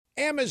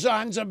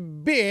Amazon's a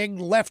big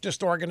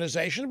leftist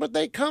organization, but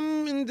they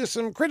come into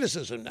some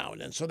criticism now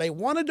and then. So they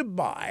wanted to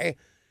buy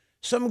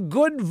some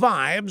good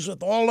vibes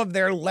with all of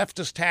their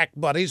leftist hack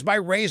buddies by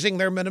raising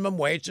their minimum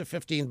wage to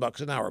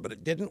 $15 an hour. But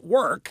it didn't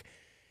work.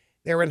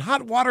 They're in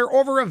hot water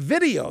over a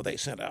video they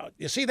sent out.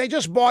 You see, they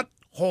just bought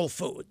Whole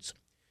Foods.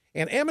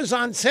 And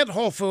Amazon sent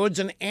Whole Foods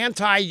an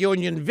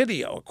anti-union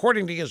video.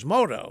 According to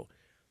Gizmodo,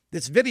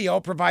 this video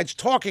provides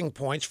talking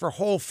points for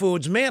Whole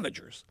Foods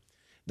managers.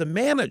 The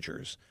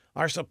managers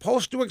are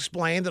supposed to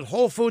explain that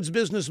Whole Foods'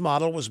 business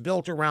model was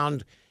built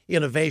around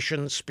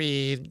innovation,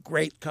 speed,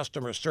 great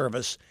customer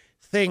service,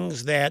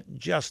 things that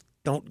just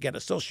don't get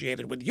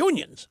associated with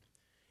unions.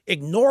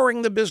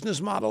 Ignoring the business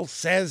model,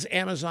 says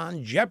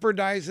Amazon,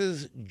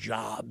 jeopardizes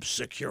job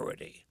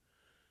security.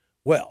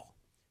 Well,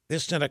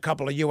 this sent a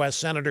couple of U.S.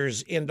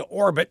 senators into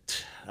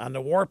orbit on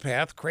the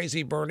warpath.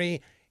 Crazy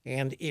Bernie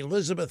and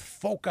Elizabeth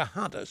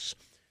Pocahontas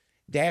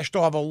dashed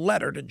off a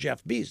letter to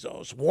Jeff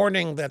Bezos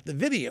warning that the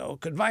video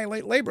could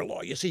violate labor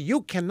law. You see,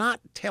 you cannot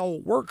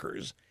tell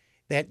workers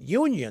that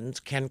unions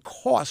can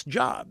cost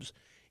jobs.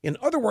 In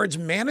other words,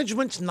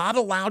 management's not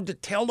allowed to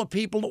tell the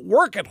people that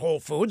work at Whole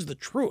Foods the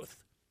truth.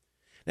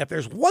 Now, if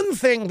there's one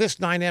thing this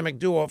dynamic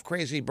duo of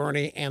Crazy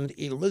Bernie and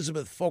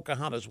Elizabeth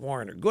Pocahontas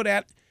Warren are good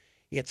at,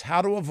 it's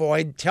how to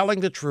avoid telling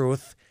the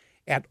truth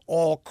at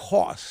all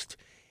cost.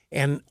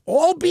 And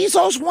all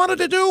Bezos wanted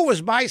to do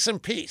was buy some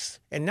peace.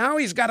 And now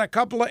he's got a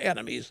couple of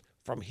enemies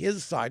from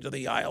his side of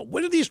the aisle.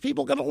 When are these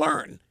people going to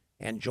learn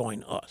and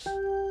join us?